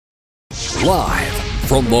Live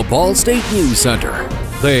from the Ball State News Center,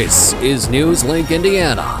 this is NewsLink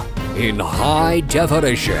Indiana in high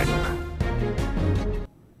definition.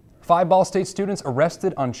 5 Ball State students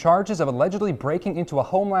arrested on charges of allegedly breaking into a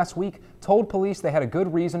home last week told police they had a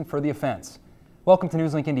good reason for the offense. Welcome to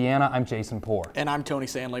NewsLink Indiana. I'm Jason Puhr. And I'm Tony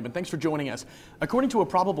Sandleben. Thanks for joining us. According to a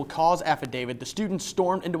probable cause affidavit, the students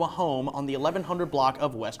stormed into a home on the 1100 block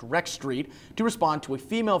of West Rex Street to respond to a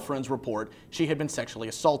female friend's report she had been sexually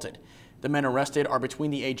assaulted. The men arrested are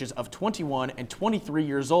between the ages of 21 and 23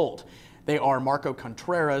 years old. They are Marco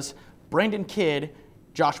Contreras, Brandon Kidd,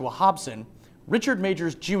 Joshua Hobson, Richard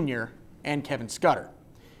Majors Jr., and Kevin Scudder.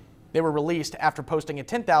 They were released after posting a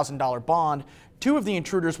 $10,000 bond. 2 of the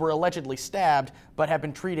intruders were allegedly stabbed, but have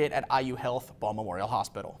been treated at IU Health Ball Memorial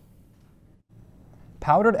Hospital.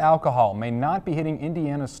 Powdered alcohol may not be hitting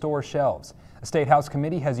Indiana's store shelves. A State House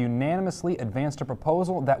committee has unanimously advanced a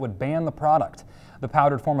proposal that would ban the product. The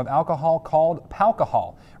powdered form of alcohol, called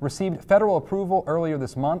Palcohol, received federal approval earlier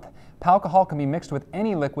this month. Palcohol can be mixed with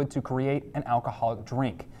any liquid to create an alcoholic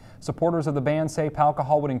drink. Supporters of the ban say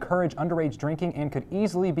Palcohol would encourage underage drinking and could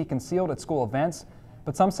easily be concealed at school events,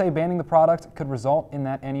 but some say banning the product could result in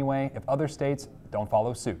that anyway if other states don't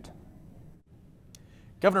follow suit.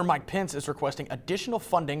 Governor Mike Pence is requesting additional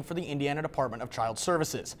funding for the Indiana Department of Child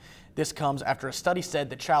Services. This comes after a study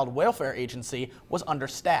said the Child Welfare Agency was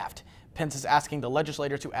understaffed. Pence is asking the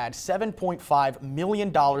legislature to add $7.5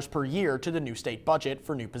 million per year to the new state budget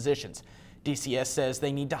for new positions. DCS says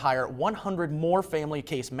they need to hire 100 more family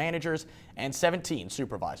case managers and 17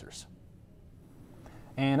 supervisors.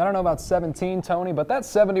 And I don't know about 17, Tony, but that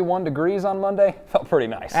 71 degrees on Monday felt pretty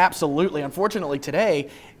nice. Absolutely. Unfortunately, today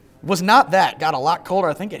was not that. Got a lot colder.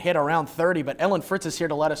 I think it hit around 30, but Ellen Fritz is here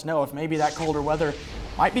to let us know if maybe that colder weather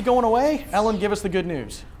might be going away. Ellen, give us the good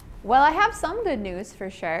news. Well, I have some good news for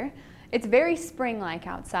sure. It's very spring-like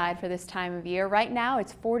outside for this time of year. Right now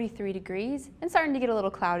it's 43 degrees and starting to get a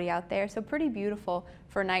little cloudy out there, so pretty beautiful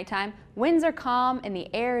for nighttime. Winds are calm and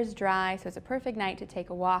the air is dry, so it's a perfect night to take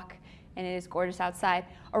a walk, and it is gorgeous outside.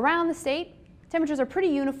 Around the state, temperatures are pretty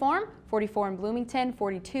uniform, 44 in Bloomington,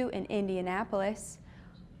 42 in Indianapolis,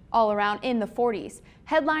 all around in the 40s.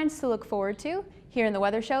 Headlines to look forward to. Here in the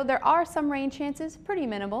weather show, there are some rain chances, pretty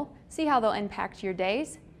minimal. See how they'll impact your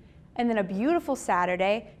days. And then a beautiful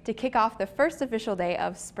Saturday to kick off the first official day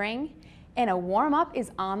of spring, and a warm-up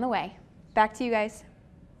is on the way. Back to you guys.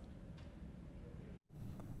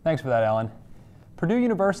 Thanks for that, Ellen. Purdue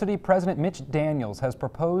University President Mitch Daniels has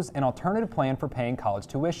proposed an alternative plan for paying college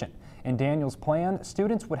tuition. In Daniels' plan,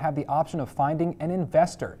 students would have the option of finding an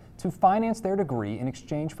investor to finance their degree in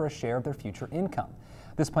exchange for a share of their future income.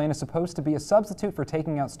 This plan is supposed to be a substitute for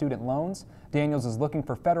taking out student loans. Daniels is looking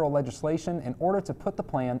for federal legislation in order to put the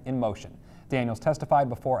plan in motion. Daniels testified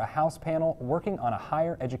before a House panel working on a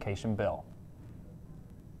higher education bill.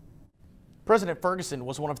 President Ferguson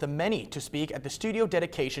was one of the many to speak at the studio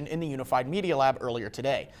dedication in the Unified Media Lab earlier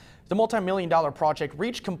today. The multi-million-dollar project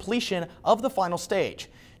reached completion of the final stage.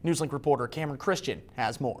 NewsLink reporter Cameron Christian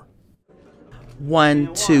has more.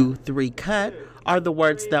 1, 2, 3, cut are the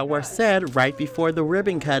words that were said right before the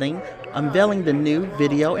ribbon cutting, unveiling the new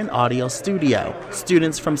video and audio studio.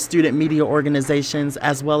 Students from student media organizations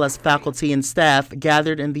as well as faculty and staff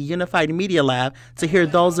gathered in the Unified Media Lab to hear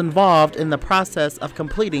those involved in the process of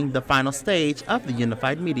completing the final stage of the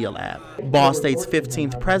Unified Media Lab. Ball State's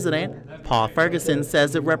 15th president, Paul Ferguson,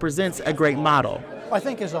 says it represents a great model. I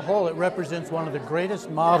think as a whole it represents one of the greatest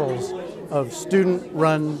models of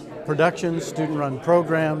student-run productions, student-run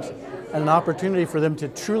programs, and an opportunity for them to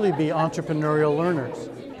truly be entrepreneurial learners.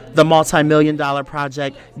 The multi-million-dollar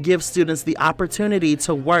project gives students the opportunity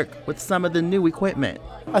to work with some of the new equipment.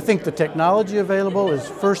 I think the technology available is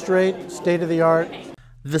first-rate, state-of-the-art.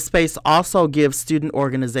 The space also gives student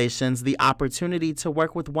organizations the opportunity to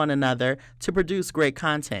work with one another to produce great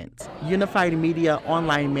content. Unified Media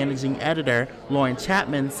Online Managing Editor Lauren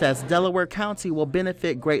Chapman says Delaware County will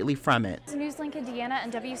benefit greatly from it. NewsLink Indiana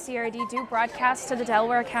and WCRD do broadcast to the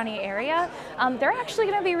Delaware County area. They're actually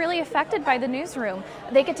going to be really affected by the newsroom.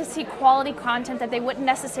 They get to see quality content that they wouldn't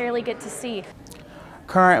necessarily get to see.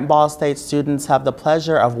 Current Ball State students have the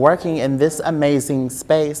pleasure of working in this amazing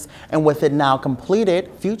space, and with it now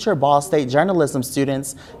completed, future Ball State journalism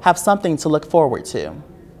students have something to look forward to.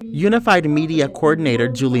 Unified Media Coordinator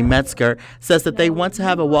Julie Metzger says that they want to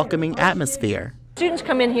have a welcoming atmosphere. Students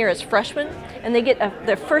come in here as freshmen and they get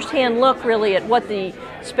their first-hand look really at what the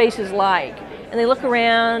space is like. And they look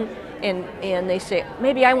around and they say,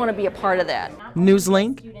 maybe I want to be a part of that.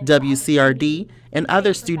 NewsLink, WCRD, and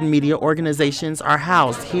other student media organizations are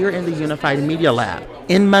housed here in the Unified Media Lab.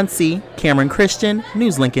 In Muncie, Cameron Christian,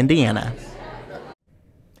 NewsLink Indiana.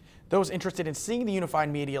 Those interested in seeing the Unified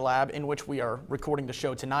Media Lab, in which we are recording the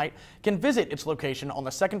show tonight, can visit its location on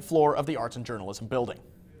the second floor of the Arts and Journalism building.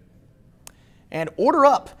 And order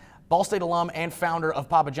up! Ball State alum and founder of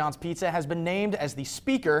Papa John's Pizza has been named as the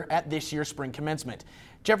speaker at this year's spring commencement.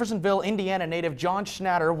 Jeffersonville, Indiana native John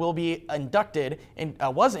Schnatter will be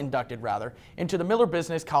was inducted into the Miller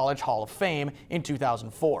Business College Hall of Fame in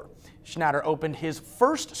 2004. Schnatter opened his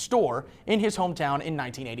first store in his hometown in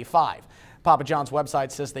 1985. Papa John's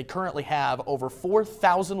website says they currently have over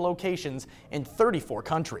 4,000 locations in 34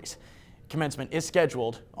 countries. Commencement is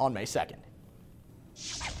scheduled on May 2nd.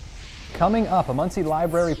 Coming up, a Muncie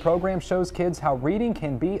Library program shows kids how reading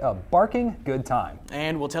can be a barking good time.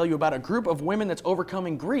 And we'll tell you about a group of women that's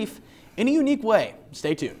overcoming grief in a unique way.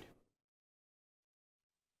 Stay tuned.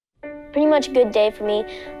 Pretty much a good day for me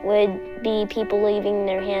would be people leaving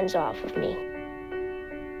their hands off of me.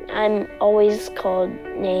 I'm always called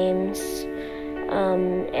names.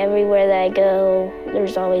 Everywhere that I go,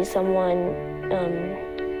 there's always someone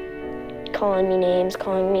calling me names,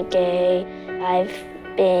 calling me gay. I've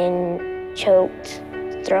been choked,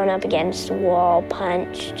 thrown up against a wall,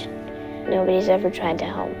 punched. Nobody's ever tried to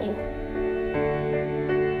help me.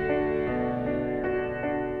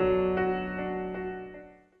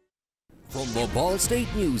 From the Ball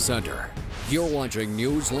State News Center, you're watching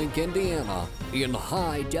NewsLink Indiana in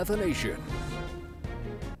high definition.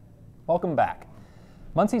 Welcome back.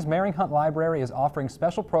 Muncie's Mary Hunt Library is offering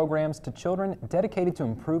special programs to children dedicated to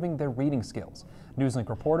improving their reading skills. NewsLink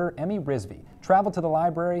reporter Emmy Risby traveled to the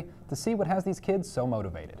library to see what has these kids so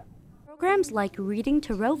motivated. Programs like Reading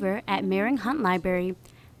to Rover at Mary Hunt Library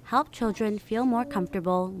help children feel more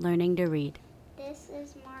comfortable learning to read. This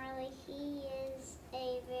is Marley. He is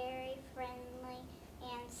a very friendly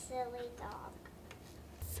and silly dog.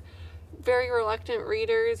 Very reluctant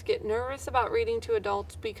readers get nervous about reading to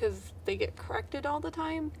adults because they get corrected all the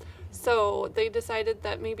time. So they decided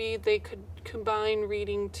that maybe they could combine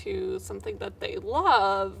reading to something that they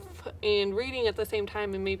love and reading at the same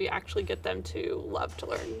time, and maybe actually get them to love to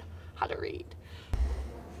learn how to read.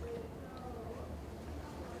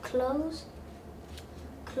 Close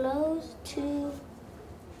to.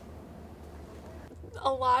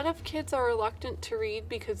 A lot of kids are reluctant to read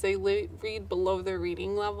because they read below their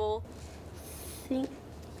reading level.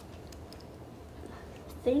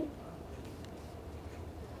 Think.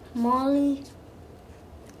 Molly.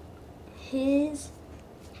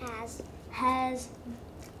 Has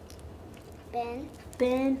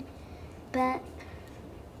been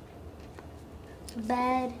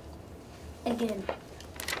bad again.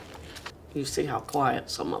 You see how quiet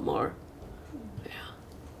some of them are. Yeah.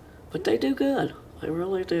 But they do good. They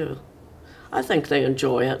really do. I think they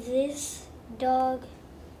enjoy it. This dog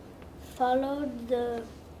followed the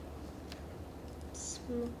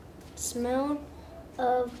smell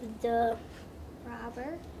of the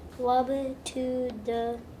rubber to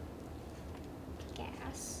the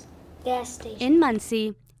gas station. In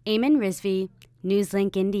Muncie, Eamon Risby,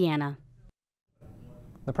 NewsLink Indiana.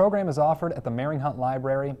 The program is offered at the Mary Hunt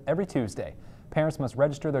Library every Tuesday. Parents must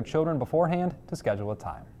register their children beforehand to schedule a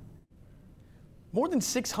time. More than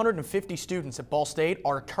 650 students at Ball State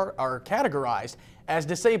are categorized as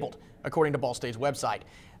disabled, according to Ball State's website.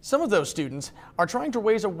 Some of those students are trying to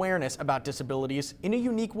raise awareness about disabilities in a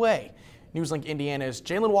unique way. NewsLink Indiana's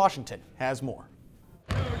Jalen Washington has more.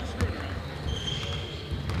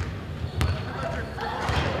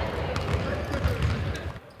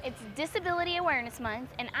 It's Disability Awareness Month,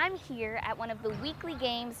 and I'm here at one of the weekly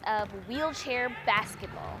games of wheelchair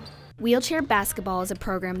basketball. Wheelchair basketball is a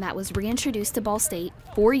program that was reintroduced to Ball State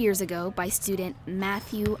 4 years ago by student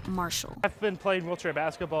Matthew Marshall. I've been playing wheelchair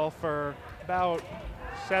basketball for about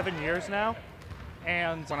 7 years now,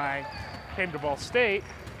 and when I came to Ball State,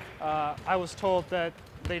 I was told that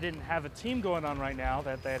they didn't have a team going on right now,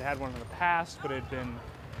 that they had had one in the past, but it had been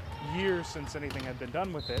years since anything had been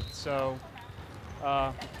done with it. So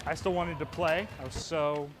I still wanted to play,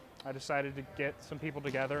 so I decided to get some people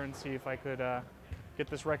together and see if I could get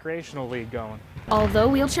this recreational league going. Although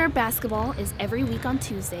wheelchair basketball is every week on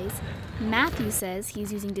Tuesdays, Matthew says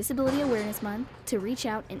he's using Disability Awareness Month to reach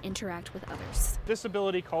out and interact with others.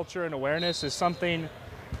 Disability culture and awareness is something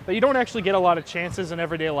that you don't actually get a lot of chances in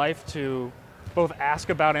everyday life to both ask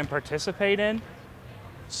about and participate in.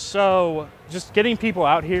 So just getting people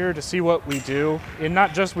out here to see what we do, in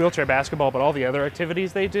not just wheelchair basketball, but all the other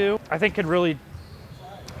activities they do, I think could really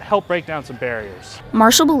help break down some barriers.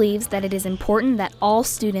 Marshall believes that it is important that all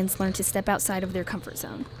students learn to step outside of their comfort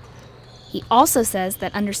zone. He also says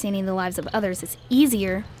that understanding the lives of others is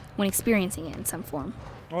easier when experiencing it in some form.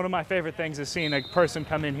 One of my favorite things is seeing a person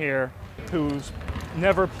come in here who's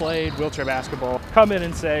never played wheelchair basketball come in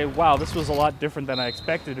and say, wow, this was a lot different than I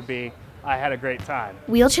expected it to be. I had a great time.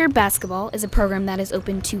 Wheelchair basketball is a program that is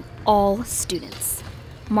open to all students.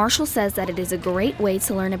 Marshall says that it is a great way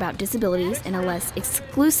to learn about disabilities in a less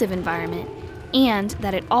exclusive environment, and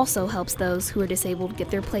that it also helps those who are disabled get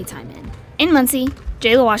their playtime in. In Muncie,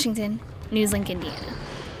 Jayla Washington, NewsLink, Indiana.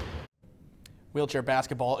 Wheelchair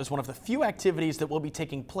basketball is one of the few activities that will be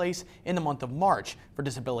taking place in the month of March for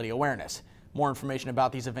disability awareness. More information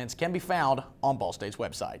about these events can be found on Ball State's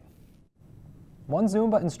website. One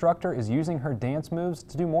Zumba instructor is using her dance moves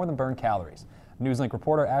to do more than burn calories. NewsLink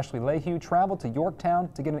reporter Ashley Lehue traveled to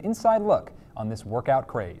Yorktown to get an inside look on this workout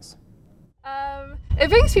craze. It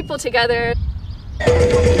brings people together.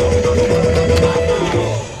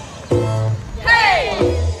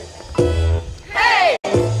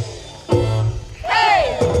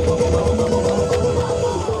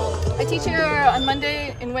 I teach here on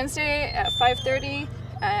Monday and Wednesday at 5:30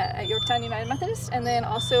 at Yorktown United Methodist, and then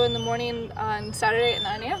also in the morning on Saturday at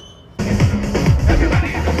 9 a.m.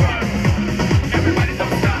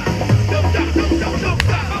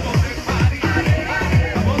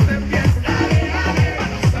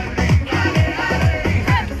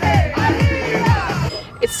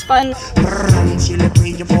 It's fun. You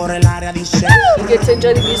get to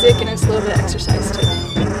enjoy the music, and it's a little bit of exercise too.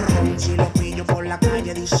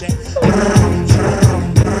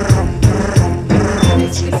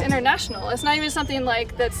 It's international. It's not even something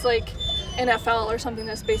like that's like NFL or something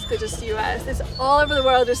that's basically just US. It's all over the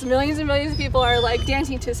world. Just millions and millions of people are like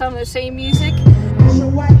dancing to some of the same music.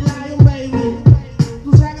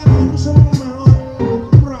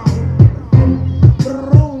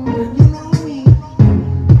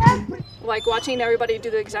 Like watching everybody do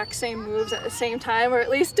the exact same moves at the same time, or at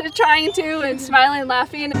least trying to, and smiling and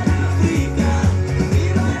laughing.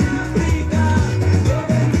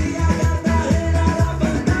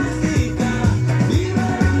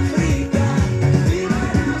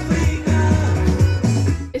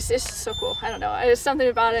 It's just so cool. I don't know. There's something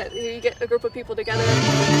about it. You get a group of people together.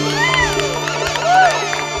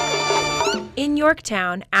 In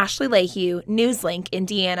Yorktown, Ashley Lehue, NewsLink,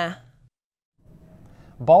 Indiana.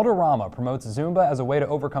 Balderrama promotes Zumba as a way to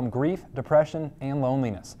overcome grief, depression, and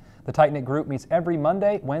loneliness. The tight-knit group meets every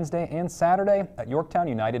Monday, Wednesday, and Saturday at Yorktown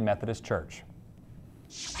United Methodist Church.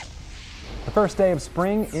 The first day of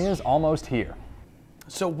spring is almost here.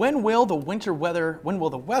 So when will the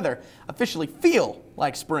weather officially feel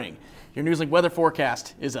like spring? Your NewsLink weather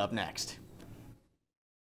forecast is up next.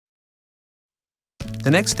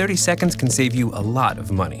 The next 30 seconds can save you a lot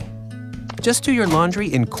of money. Just do your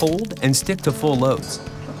laundry in cold and stick to full loads.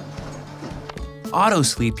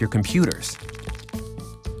 Auto-sleep your computers.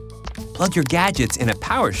 Plug your gadgets in a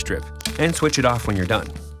power strip and switch it off when you're done.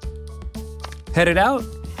 Headed out?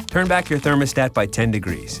 Turn back your thermostat by 10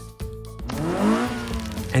 degrees.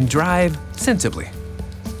 And drive sensibly.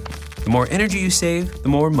 The more energy you save, the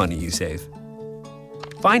more money you save.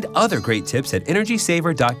 Find other great tips at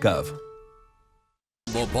energysaver.gov.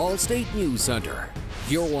 The Ball State News Center.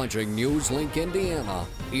 You're watching NewsLink Indiana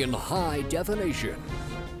in high definition.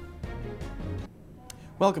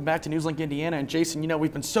 Welcome back to NewsLink Indiana. And Jason, you know,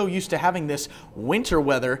 we've been so used to having this winter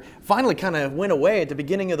weather. Finally kind of went away at the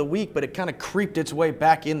beginning of the week, but it kind of creeped its way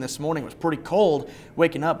back in this morning. It was pretty cold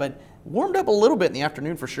waking up, but warmed up a little bit in the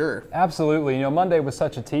afternoon for sure. Absolutely. You know, Monday was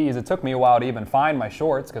such a tease. It took me a while to even find my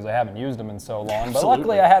shorts because I haven't used them in so long. But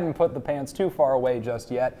luckily I hadn't put the pants too far away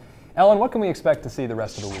just yet. Ellen, what can we expect to see the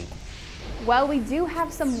rest of the week? Well, we do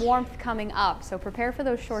have some warmth coming up, so prepare for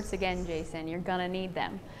those shorts again, Jason. You're gonna need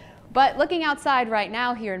them. But looking outside right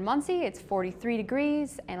now here in Muncie, it's 43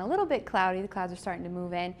 degrees and a little bit cloudy. The clouds are starting to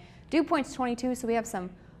move in. Dew point's 22, so we have some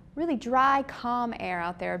really dry, calm air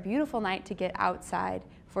out there. A beautiful night to get outside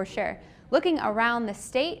for sure. Looking around the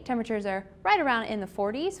state, temperatures are right around in the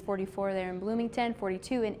 40s, 44 there in Bloomington,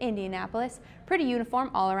 42 in Indianapolis. Pretty uniform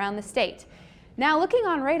all around the state. Now looking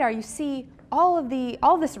on radar, you see all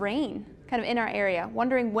this rain kind of in our area,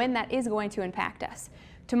 wondering when that is going to impact us.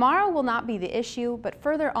 Tomorrow will not be the issue, but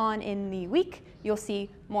further on in the week, you'll see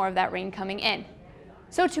more of that rain coming in.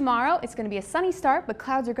 So tomorrow, it's going to be a sunny start, but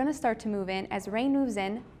clouds are going to start to move in as rain moves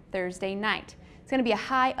in Thursday night. It's going to be a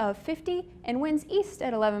high of 50 and winds east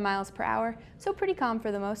at 11 miles per hour, so pretty calm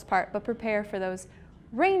for the most part, but prepare for those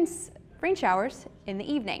rain showers in the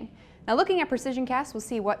evening. Now looking at precision casts, we'll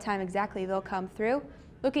see what time exactly they'll come through.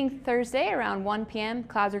 Looking Thursday around 1 p.m.,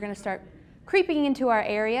 clouds are going to start creeping into our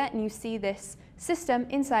area, and you see this system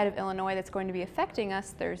inside of Illinois that's going to be affecting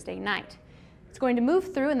us Thursday night. It's going to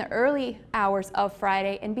move through in the early hours of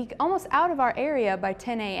Friday and be almost out of our area by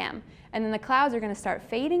 10 a.m. And then the clouds are going to start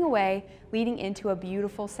fading away, leading into a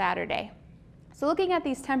beautiful Saturday. So looking at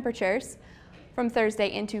these temperatures from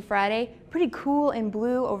Thursday into Friday, pretty cool and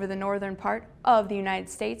blue over the northern part of the United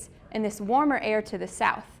States and this warmer air to the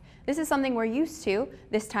south. This is something we're used to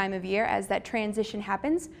this time of year as that transition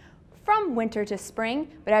happens from winter to spring.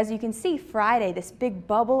 But as you can see, Friday, this big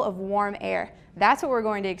bubble of warm air, that's what we're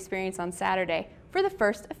going to experience on Saturday for the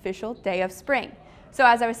first official day of spring. So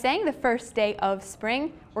as I was saying, the first day of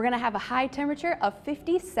spring, we're going to have a high temperature of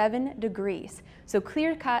 57 degrees. So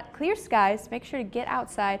clear skies, make sure to get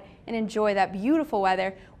outside and enjoy that beautiful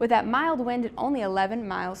weather with that mild wind at only 11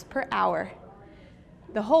 miles per hour.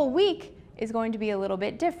 The whole week is going to be a little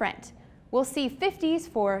bit different. We'll see 50s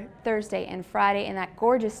for Thursday and Friday and that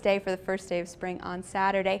gorgeous day for the first day of spring on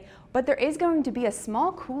Saturday. But there is going to be a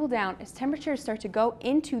small cool down as temperatures start to go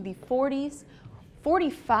into the 40s,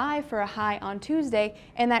 45 for a high on Tuesday,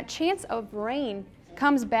 and that chance of rain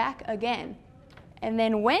comes back again. And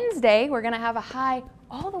then Wednesday, we're going to have a high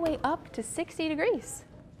all the way up to 60 degrees.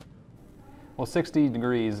 Well, 60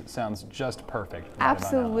 degrees sounds just perfect. Right.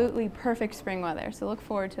 Absolutely perfect spring weather, so look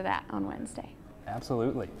forward to that on Wednesday.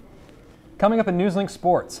 Absolutely. Coming up in NewsLink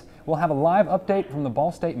Sports, we'll have a live update from the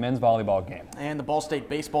Ball State men's volleyball game. And the Ball State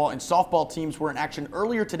baseball and softball teams were in action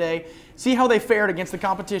earlier today. See how they fared against the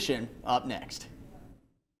competition up next.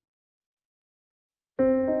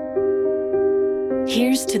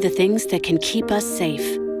 Here's to the things that can keep us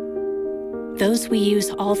safe. Those we use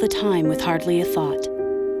all the time with hardly a thought.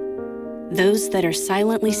 Those that are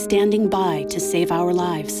silently standing by to save our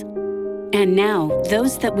lives. And now,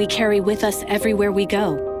 those that we carry with us everywhere we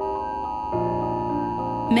go.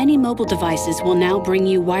 Many mobile devices will now bring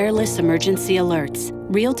you wireless emergency alerts,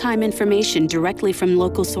 real-time information directly from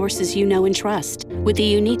local sources you know and trust. With the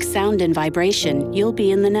unique sound and vibration, you'll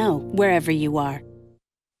be in the know wherever you are.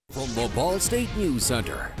 From the Ball State News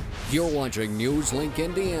Center, you're watching NewsLink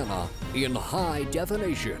Indiana in high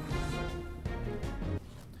definition.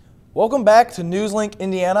 Welcome back to NewsLink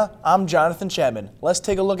Indiana. I'm Jonathan Chapman. Let's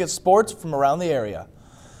take a look at sports from around the area.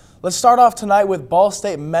 Let's start off tonight with Ball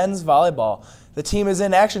State men's volleyball. The team is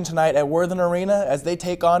in action tonight at Worthen Arena as they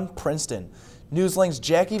take on Princeton. NewsLink's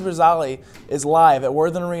Jackie Brazali is live at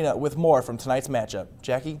Worthen Arena with more from tonight's matchup.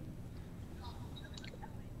 Jackie?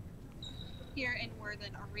 Here in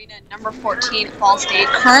Worthen Arena, number 14, Ball State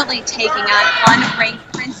currently taking on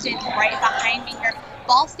unranked Princeton right behind me here.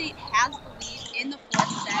 Ball State has the lead in the fourth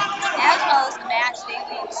set, as well as the match. They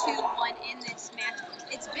lead 2-1 in this match.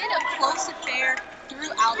 It's been a close affair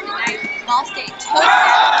throughout the night. Ball State took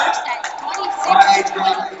that first set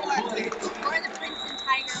 26-24 before the Princeton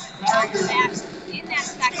Tigers held the match in that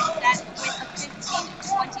second set with a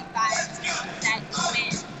 15-25 set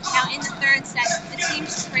win. Now in the third set, the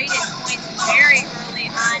teams traded points very early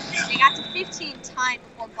on. They got to 15 tied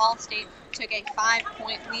before Ball State took a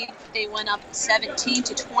 5-point lead. They went up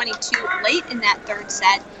 17-22 late in that third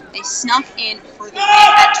set. They snuck in for the win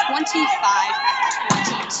at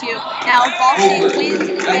 25-22. Now if Ball State wins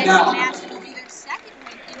in this match, it'll be their second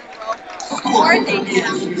win in a row before they head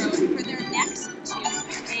on the road for their next two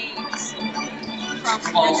games. From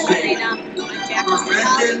Worthen Arena, I'm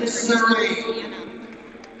Jacqueline.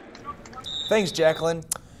 Thanks, Jacqueline.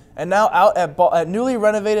 And now out at newly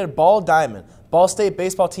renovated Ball Diamond, Ball State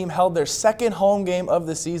baseball team held their second home game of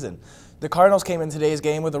the season. The Cardinals came in today's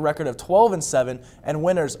game with a record of 12-7 and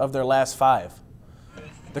winners of their last 5.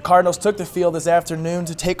 The Cardinals took the field this afternoon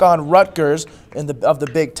to take on Rutgers of the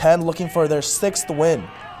Big Ten, looking for their 6th win.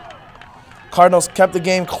 Cardinals kept the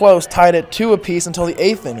game close, tied at 2 apiece until the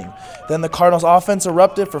 8th inning. Then the Cardinals offense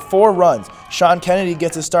erupted for 4 runs. Sean Kennedy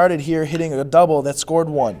gets it started here, hitting a double that scored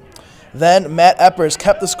 1. Then Matt Eppers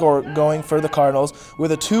kept the score going for the Cardinals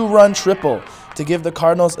with a 2-run triple to give the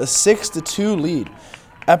Cardinals a 6-2 lead.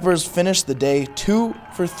 Eppers finished the day 2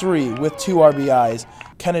 for 3 with 2 RBIs.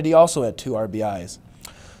 Kennedy also had 2 RBIs.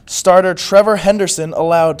 Starter Trevor Henderson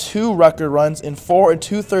allowed 2 Rutgers runs in 4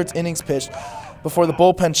 2/3 innings pitched before the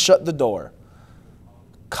bullpen shut the door.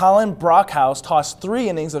 Colin Brockhouse tossed 3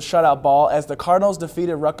 innings of shutout ball as the Cardinals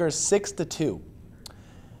defeated Rutgers 6-2.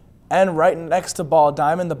 And right next to Ball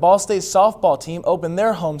Diamond, the Ball State softball team opened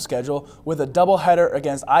their home schedule with a doubleheader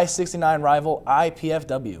against I-69 rival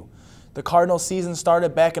IPFW. The Cardinals season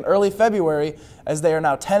started back in early February as they are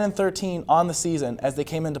now 10-13 on the season as they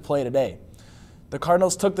came into play today. The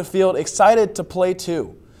Cardinals took the field excited to play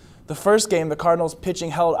too. The first game, the Cardinals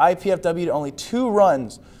pitching held IPFW to only 2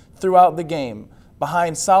 runs throughout the game,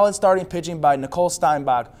 behind solid starting pitching by Nicole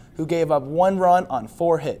Steinbach, who gave up 1 run on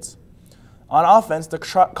 4 hits. On offense, the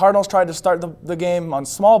Cardinals tried to start the game on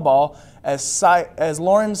small ball as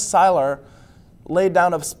Lauren Seiler laid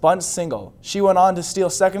down a bunt single. She went on to steal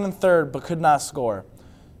second and third but could not score.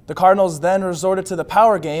 The Cardinals then resorted to the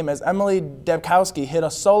power game as Emily Debkowski hit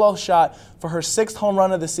a solo shot for her 6th home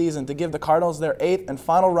run of the season to give the Cardinals their 8th and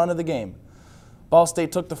final run of the game. Ball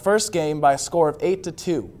State took the first game by a score of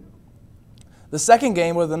 8-2. The second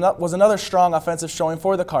game was another strong offensive showing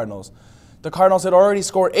for the Cardinals. The Cardinals had already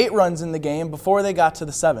scored 8 runs in the game before they got to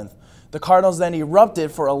the 7th. The Cardinals then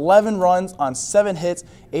erupted for 11 runs on 7 hits,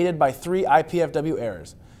 aided by 3 IPFW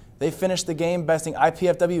errors. They finished the game besting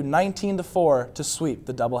IPFW 19-4 to sweep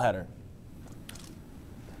the doubleheader.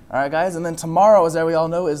 All right, guys, and then tomorrow, as we all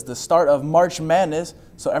know, is the start of March Madness,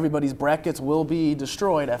 so everybody's brackets will be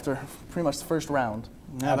destroyed after pretty much the first round.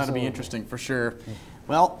 Yeah, that'll be interesting for sure.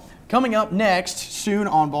 Well, coming up next, soon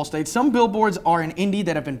on Ball State, some billboards are in Indy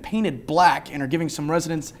that have been painted black and are giving some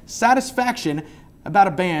residents satisfaction about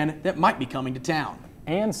a band that might be coming to town.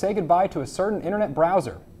 And say goodbye to a certain internet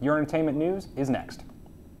browser. Your entertainment news is next.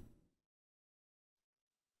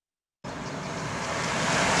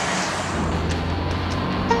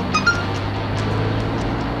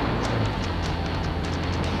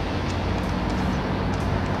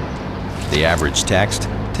 The average text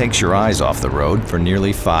takes your eyes off the road for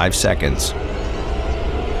nearly 5 seconds.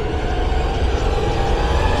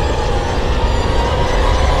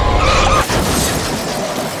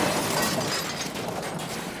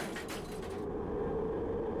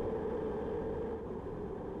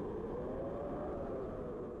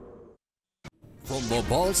 From the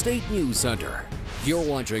Ball State News Center, you're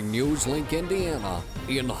watching NewsLink Indiana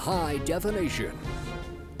in high definition.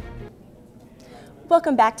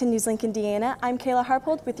 Welcome back to NewsLink Indiana. I'm Kayla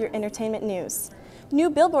Harpold with your entertainment news. New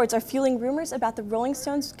billboards are fueling rumors about the Rolling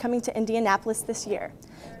Stones coming to Indianapolis this year.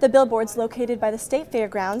 The billboards located by the State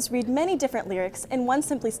Fairgrounds read many different lyrics, and one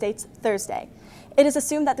simply states Thursday. It is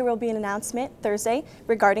assumed that there will be an announcement Thursday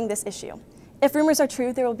regarding this issue. If rumors are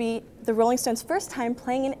true, there will be the Rolling Stones' first time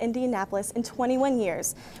playing in Indianapolis in 21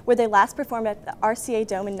 years, where they last performed at the RCA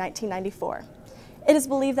Dome in 1994. It is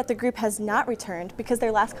believed that the group has not returned because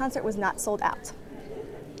their last concert was not sold out.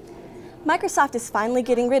 Microsoft is finally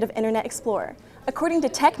getting rid of Internet Explorer. According to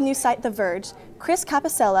tech news site The Verge, Chris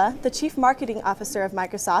Capicella, the chief marketing officer of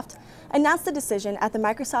Microsoft, announced the decision at the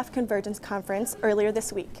Microsoft Convergence Conference earlier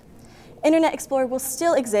this week. Internet Explorer will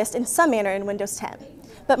still exist in some manner in Windows 10,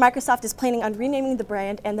 but Microsoft is planning on renaming the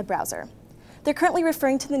brand and the browser. They're currently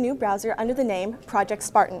referring to the new browser under the name Project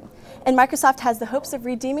Spartan, and Microsoft has the hopes of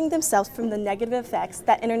redeeming themselves from the negative effects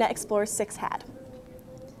that Internet Explorer 6 had.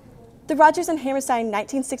 The Rodgers and Hammerstein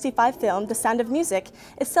 1965 film, The Sound of Music,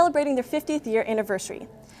 is celebrating their 50th year anniversary.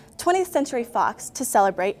 20th Century Fox, to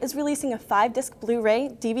celebrate, is releasing a 5-disc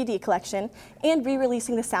Blu-ray DVD collection and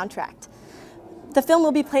re-releasing the soundtrack. The film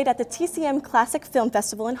will be played at the TCM Classic Film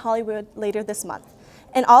Festival in Hollywood later this month,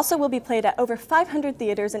 and also will be played at over 500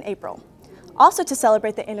 theaters in April. Also to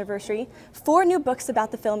celebrate the anniversary, 4 new books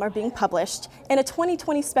about the film are being published, and a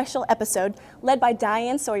 2020 special episode led by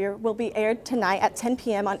Diane Sawyer will be aired tonight at 10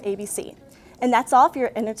 p.m. on ABC. And that's all for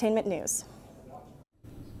your entertainment news.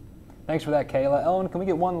 Thanks for that, Kayla. Ellen, can we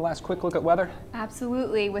get one last quick look at weather?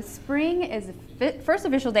 Absolutely. With spring, first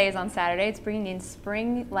official day is on Saturday. It's bringing in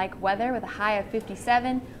spring-like weather with a high of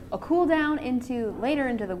 57, a cool down later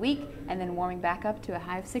into the week, and then warming back up to a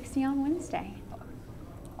high of 60 on Wednesday.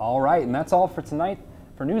 All right, and that's all for tonight.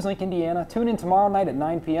 For NewsLink Indiana, tune in tomorrow night at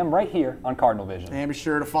 9 p.m. right here on Cardinal Vision. And be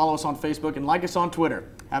sure to follow us on Facebook and like us on Twitter.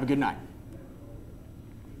 Have a good night.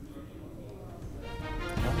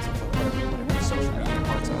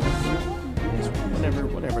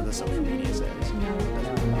 Whatever the social media says.